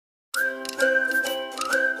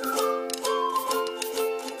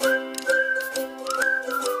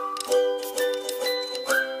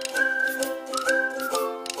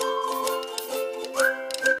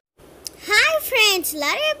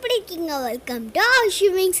இருக்கீங்க? Welcome to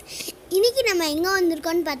ஷிவிங்ஸ். இன்னைக்கு நம்ம எங்கே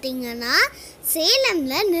வந்திருக்கோம்னு பார்த்தீங்கன்னா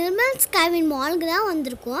சேலம்ல நிர்மல் ஸ்கைவின் மாலுக்கு தான்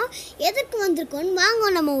வந்திருக்கோம். எதுக்கு வந்திருக்கோம்னு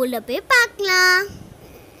வாங்க நம்ம உள்ள போய் பார்க்கலாம்.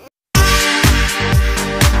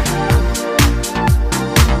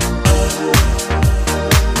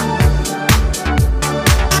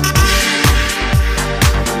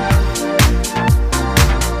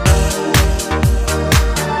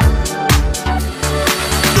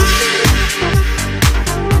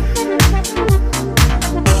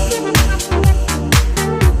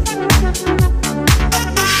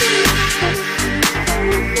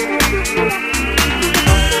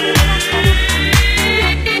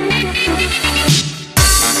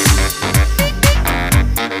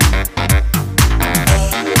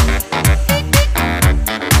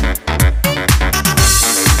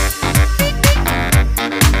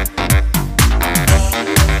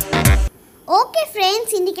 ஓகே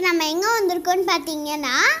ஃப்ரெண்ட்ஸ், இன்றைக்கி நம்ம எங்கே வந்திருக்கோம்னு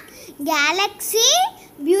பார்த்தீங்கன்னா கேலக்ஸி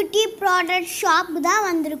பியூட்டி ப்ராடக்ட் ஷாப் தான்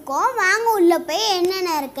வந்திருக்கோம். வாங்க உள்ளே போய்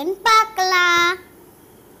என்னென்ன இருக்குன்னு பார்க்கலாம்.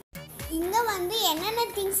 இங்கே வந்து என்னென்ன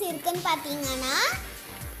திங்ஸ் இருக்குன்னு பார்த்தீங்கன்னா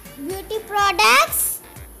beauty products,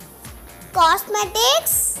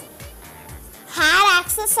 cosmetics, hair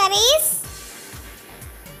accessories,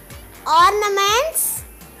 ornaments,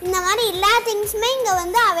 இந்த மாதிரி எல்லா திங்ஸுமே இங்கே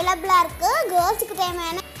வந்து அவைலபிளாக இருக்குது. கேர்ள்ஸுக்கு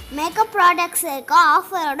தேவையான மேக்கப் ப்ராடக்ட்ஸ் இருக்கு,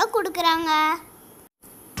 ஆஃபரோட கொடுக்குறாங்க.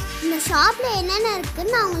 இந்த ஷாப்பில் என்னென்ன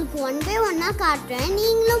இருக்குன்னு நான் உங்களுக்கு ஒன் பை ஒன்னாக காட்டுறேன்,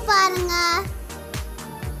 நீங்களும் பாருங்க.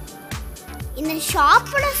 இந்த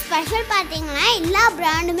ஷாப்போட ஸ்பெஷல் பார்த்தீங்கன்னா எல்லா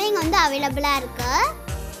பிராண்டுமே இங்கே வந்து அவைலபிளாக இருக்கு.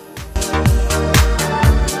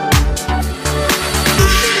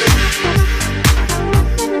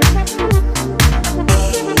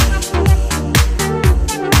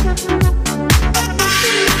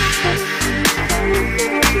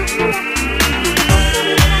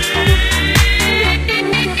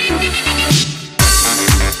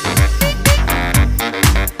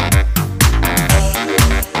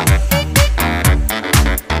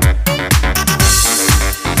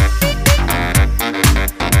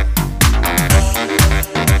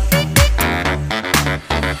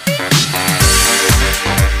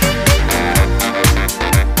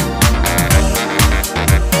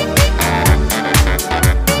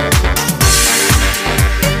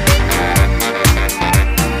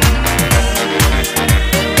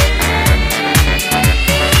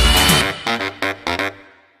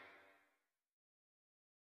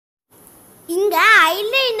 இங்க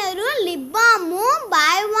ஐலைனரும் lip பாமும்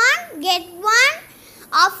by one get one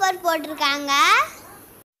offer போட்டிருக்காங்க.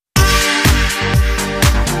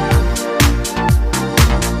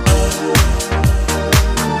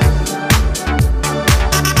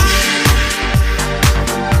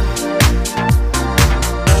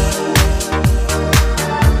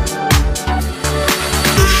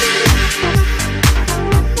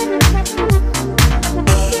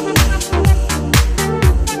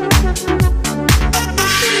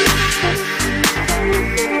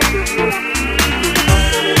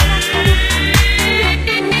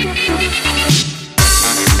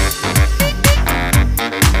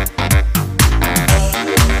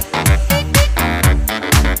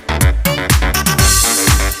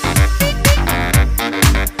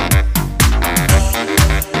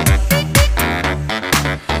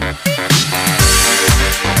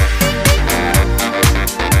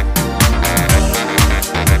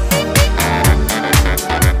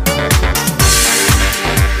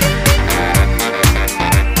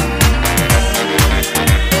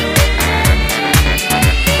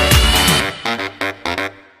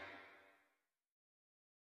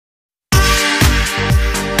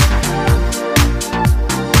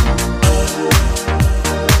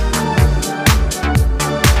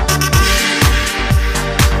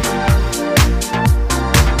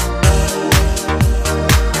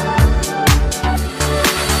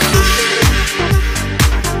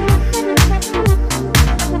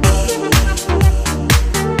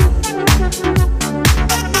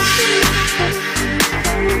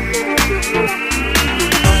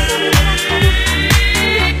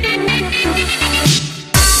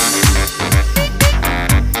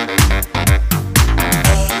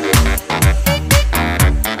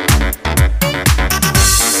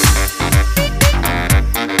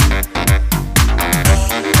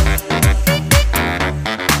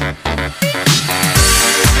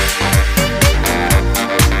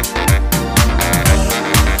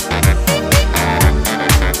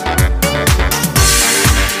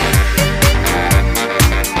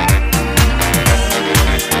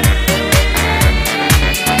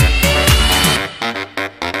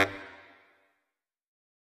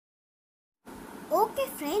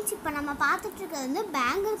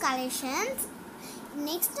 Bangle collections.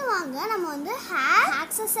 நெக்ஸ்ட் வாங்க நம்ம வந்து ஹேர்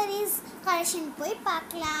ஆக்சசரிஸ் கலெக்ஷன் போய்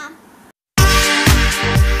பார்க்கலாம்.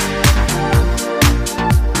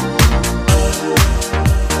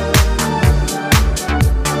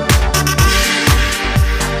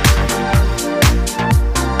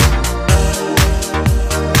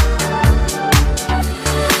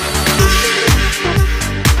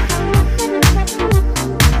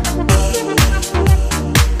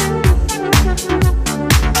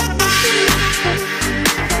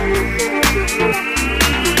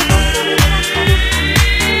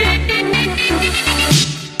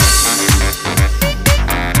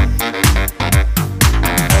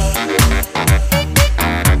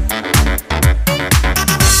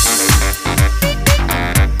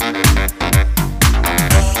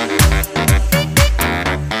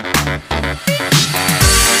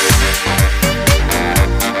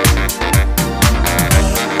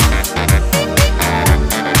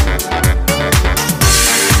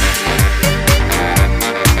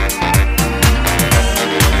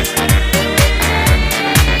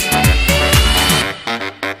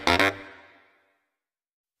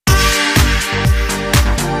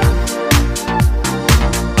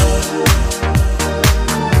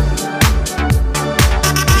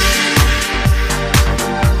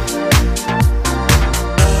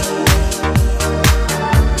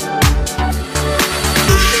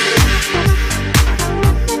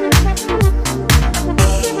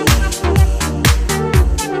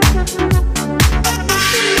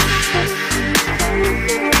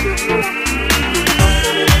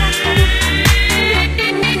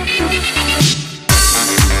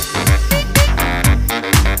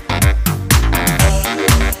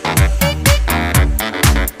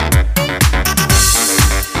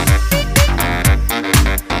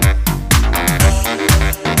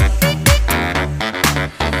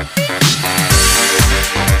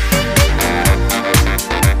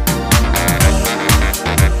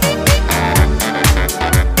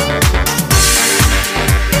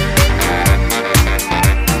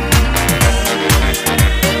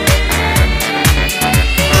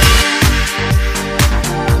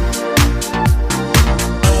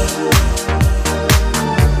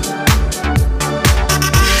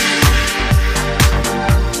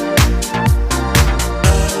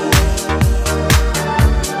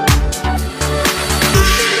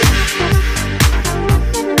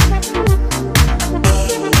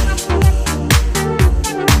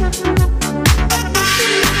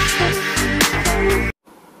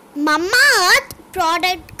 மம்மா அர்த்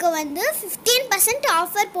ப்ராடக்ட்க்கு வந்து 15%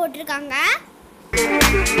 ஆஃபர் போட்டிருக்காங்க.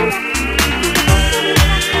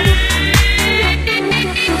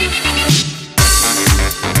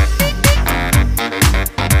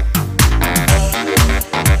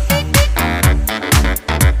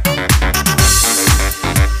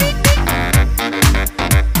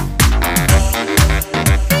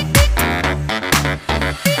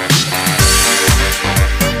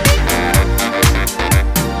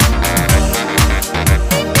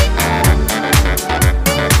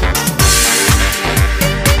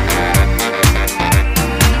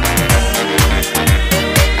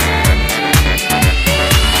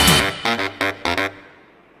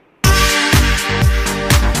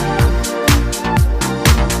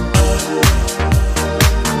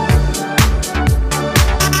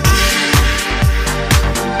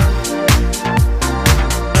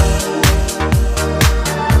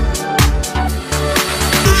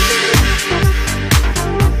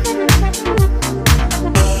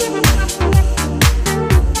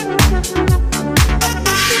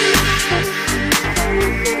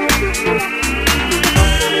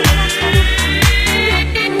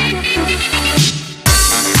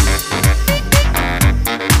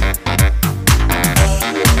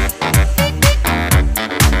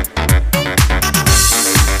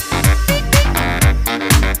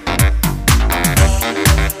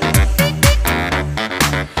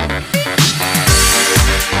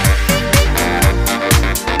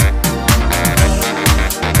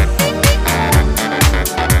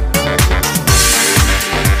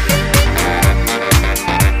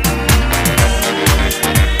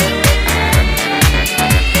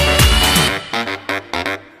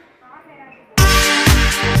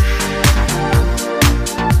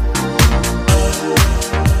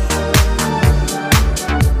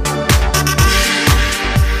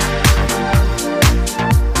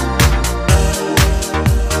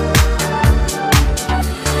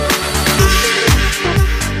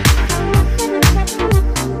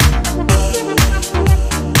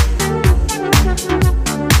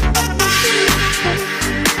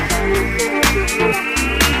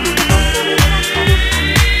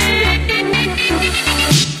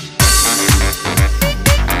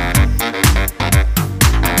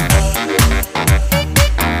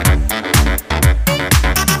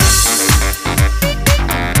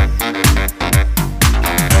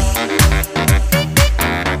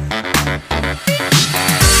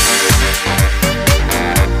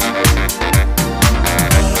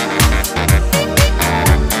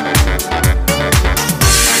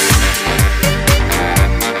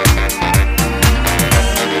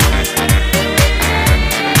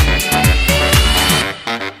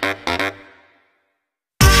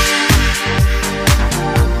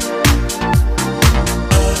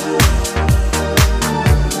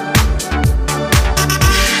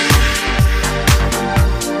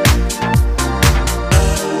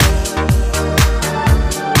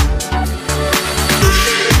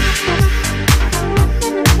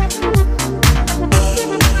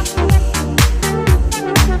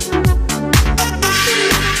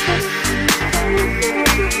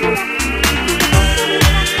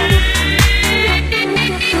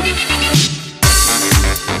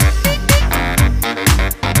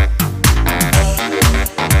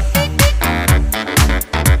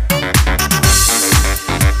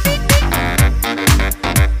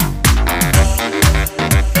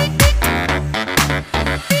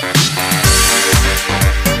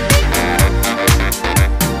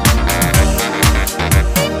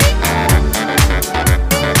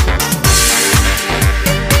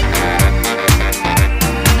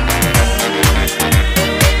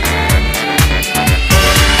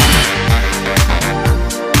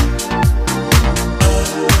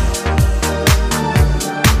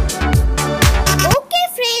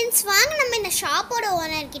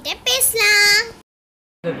 கிட்ட பேசலாம்.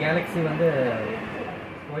 இந்த கேலக்ஸி வந்து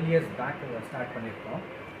 12 years பேக் ஸ்டார்ட் பண்ணியிருக்கோம்.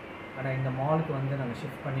 ஆனால் இந்த மாலுக்கு வந்து நாங்கள்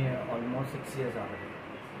ஷிஃப்ட் பண்ணி ஆல்மோஸ்ட் 6 years ஆகுது.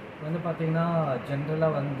 இப்போ வந்து பார்த்திங்கன்னா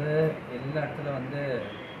ஜென்ரலாக வந்து எல்லா இடத்துல வந்து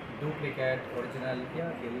டூப்ளிகேட் ஒரிஜினல்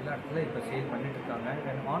எல்லா இடத்துல இப்போ சேல் பண்ணிட்டுருக்காங்க.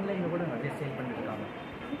 அண்ட் ஆன்லைனில் கூட நிறைய சேல் பண்ணிட்டுருக்காங்க.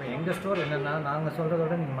 இப்போ எங்கள் ஸ்டோர் என்னென்னா நாங்கள் சொல்கிறத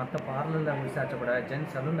விட நீங்கள் மற்ற பார்லரில் விசாரிச்சா கூட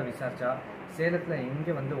ஜென்ஸ் சலூனில் விசாரிச்சா சேலத்தில்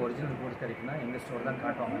எங்கே வந்து ஒரிஜினல் கூட்ஸ் கிடைக்குன்னா எங்கள் ஸ்டோர் தான்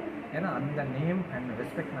காட்டுவாங்க. ஏன்னா அந்த நேம் அண்ட்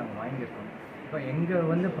ரெஸ்பெக்ட் நாங்கள் வாங்கியிருக்கோம். இப்போ எங்கள்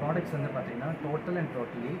வந்து ப்ராடக்ட்ஸ் வந்து பார்த்திங்கன்னா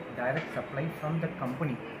totally direct supply from the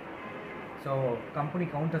company. So company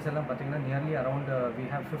counters எல்லாம் பார்த்திங்கன்னா nearly around we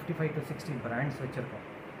have 55 to 60 brands வச்சுருக்கோம்.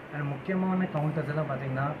 அண்ட் முக்கியமான கவுண்டர்ஸ் எல்லாம்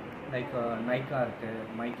பார்த்திங்கன்னா லைக் நைக்கா இருக்குது,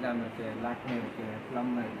 மைக்லாம் இருக்குது, லாக்மே இருக்குது,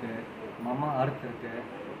 ப்ளம் இருக்குது, மமா அர்த் இருக்குது.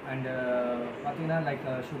 அண்டு பார்த்திங்கன்னா லைக்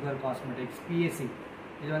சுகர் காஸ்மெட்டிக்ஸ், பிஎஸ்சி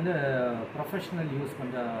இது வந்து ப்ரொஃபஷ்னல் யூஸ்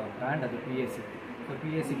பண்ணுற பிராண்ட் அது பிஎஸ்சி. ஸோ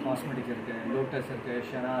பிஎஸ்சி காஸ்மெட்டிக்ஸ் இருக்குது, லோட்டஸ் இருக்குது,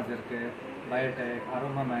 ஷெனாஸ் இருக்குது, பயோடெக்,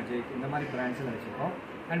 அரோமா மேஜிக் இந்த மாதிரி பிராண்ட்ஸில் வச்சுருக்கோம்.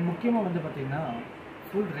 அண்ட் முக்கியமாக வந்து பார்த்திங்கன்னா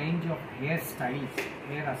full range of hair styles,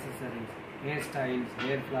 hair அசசரிஸ், hair styles,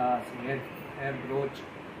 hair flowers, hair brooch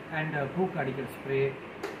and பூக்கு அடிக்கிற ஸ்ப்ரே.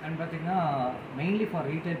 அண்ட் பார்த்திங்கன்னா mainly for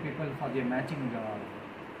retail people for their matching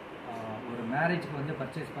ஒரு மேரேஜ்க்கு வந்து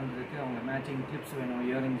பர்ச்சேஸ் பண்ணுறதுக்கு அவங்க மேட்சிங் கிளிப்ஸ் வேணும்,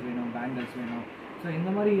 இயரிங்ஸ் வேணும், பேங்கிள்ஸ் வேணும். ஸோ இந்த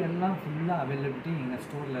மாதிரி எல்லாம் ஃபுல்லாக அவைலபிலிட்டி எங்கள்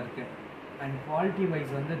ஸ்டோரில் இருக்குது. அண்ட் குவாலிட்டி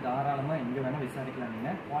வைஸ் வந்து தாராளமாக எங்கே வேணால் விசாரிக்கலாம்.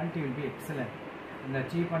 நீங்கள் குவாலிட்டி வில் பி எக்ஸலண்ட். இந்த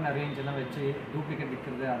சீப்பான ரேஞ்ச் எல்லாம் வச்சு டூப்ளிகேட்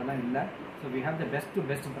விற்கிறது அதெல்லாம் இல்லை. So we have the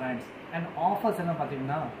best brands. And offers எல்லாம்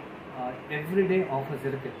பார்த்திங்கன்னா எவ்ரிடே ஆஃபர்ஸ்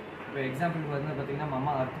இருக்குது. இப்போ எக்ஸாம்பிளுக்கு வந்து பார்த்திங்கன்னா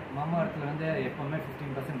மமா அர்த்தில் வந்து எப்போவுமே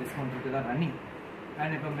 15% டிஸ்கவுண்ட் இருக்குது தான் ரன்னிங்.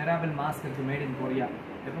 அண்ட் இப்போ மிராபிள் மாஸ்க் இருக்குது, மேட் இன் கொரியா,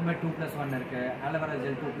 எப்போவுமே 2+1 இருக்குது, ஆலோவேரா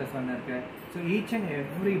ஜெல் 2+1 இருக்குது. ஸோ ஈச் அண்ட்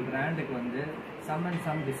எவ்ரி பிராண்டுக்கு வந்து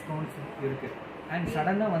சம் டிஸ்கவுண்ட்ஸ் இருக்குது. அண்ட்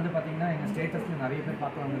சடனாக வந்து பார்த்திங்கன்னா எங்கள் ஸ்டேட்டஸில் நிறைய பேர்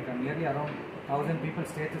பார்க்குறவங்க இருக்காங்க. நியர்லி அரௌண்ட் 1000 people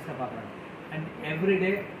ஸ்டேட்டஸில் பார்க்குறாங்க. And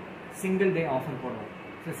everyday single day offer போடுவோம்.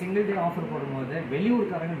 ஸோ சிங்கிள் டே ஆஃபர் போடும்போது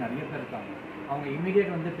வெளியூருக்காரங்க நிறைய பேர் இருக்காங்க. அவங்க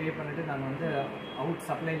இமீடியட் வந்து பே பண்ணிவிட்டு நாங்கள் வந்து அவுட்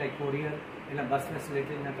சப்ளை லைக் கொரியர் இல்லை பஸ்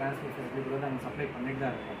ஃபெசிலிட்டி இல்லை டிரான்ஸ்போர்ட் ஃபெசிலிட்டி கூட நாங்கள் சப்ளை பண்ணிட்டு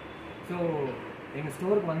தான் இருக்கோம். ஸோ எங்கள்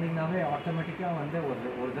ஸ்டோருக்கு வந்தீங்கன்னாவே ஆட்டோமேட்டிக்காக வந்து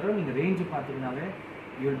ஒரு தடவை நீங்கள் ரேஞ்சு பார்த்தீங்கன்னாவே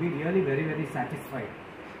you will be really very satisfied.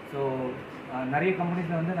 So நிறைய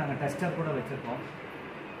கம்பெனிஸில் வந்து நாங்கள் டெஸ்டர் கூட வச்சுருக்கோம்.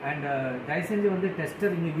 அண்ட் தயவு செஞ்சு வந்து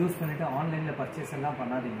டெஸ்டர் இங்கே யூஸ் பண்ணிவிட்டு ஆன்லைனில் பர்ச்சேஸ் எல்லாம்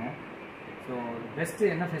பண்ணாதீங்க. ஸோ பெஸ்ட்டு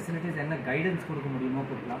என்ன ஃபெசிலிட்டிஸ் என்ன கைடன்ஸ் கொடுக்க முடியுமோ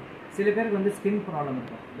கொடுக்கலாம். சில பேருக்கு வந்து ஸ்கின் ப்ராப்ளம்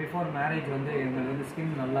இருக்கும். பிஃபோர் மேரேஜ் வந்து எங்களுக்கு வந்து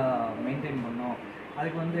ஸ்கின் நல்லா மெயின்டைன் பண்ணோம்,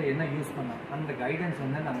 அதுக்கு வந்து என்ன யூஸ் பண்ணோம் அந்த கைடன்ஸ்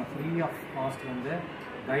வந்து நாங்கள் ஃப்ரீ ஆஃப் காஸ்ட் வந்து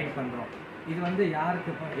கைட் பண்ணுறோம். இது வந்து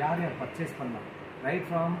யார் பர்ச்சேஸ் பண்ணலாம், right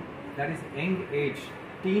from that is young age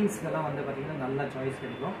டீன்ஸ்க்கெல்லாம் வந்து பார்த்திங்கன்னா நல்ல சாய்ஸ்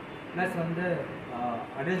கிடைக்கும். ப்ளஸ் வந்து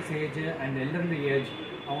adults age and elderly age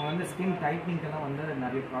அவங்க வந்து ஸ்கின் டைட்னிங்கெல்லாம் வந்து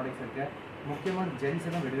நிறைய ப்ராடக்ட்ஸ் இருக்குது. முக்கியமாக ஜென்ஸ்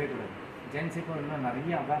எல்லாம் விடவே கூடாது. ஜென்ஸ் இப்போ இன்னும்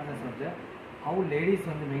நிறைய அவேர்னஸ் வந்து ஹவு லேடிஸ்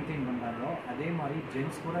வந்து மெயின்டைன் பண்ணுறாங்களோ அதே மாதிரி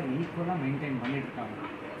ஜென்ஸ் கூட ஈக்குவலாக மெயின்டைன் பண்ணிட்டுருக்காங்க.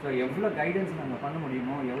 ஸோ எவ்வளோ கைடன்ஸ் நாங்கள் பண்ண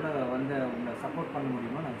முடியுமோ, எவ்வளோ வந்து உங்களை சப்போர்ட் பண்ண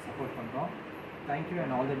முடியுமோ நாங்கள் சப்போர்ட் பண்ணுறோம். Thank you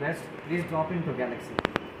and all the best. Please drop in to Galaxy.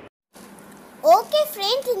 Okay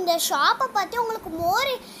friends, இந்த ஷாப்பை பற்றி உங்களுக்கு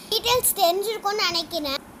மோர் டீட்டெயில்ஸ் தெரிஞ்சிருக்கும்னு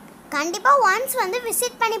நினைக்கிறேன். கண்டிப்பாக ஒன்ஸ் வந்து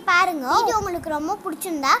விசிட் பண்ணி பாருங்கள். இது உங்களுக்கு ரொம்ப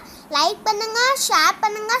பிடிச்சிருந்தா லைக் பண்ணுங்கள், ஷேர்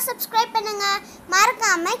பண்ணுங்கள், சப்ஸ்கிரைப் பண்ணுங்கள்.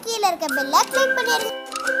 மறக்காமல் கீழே இருக்க பெல்லை கிளிக் பண்ணிடுங்க.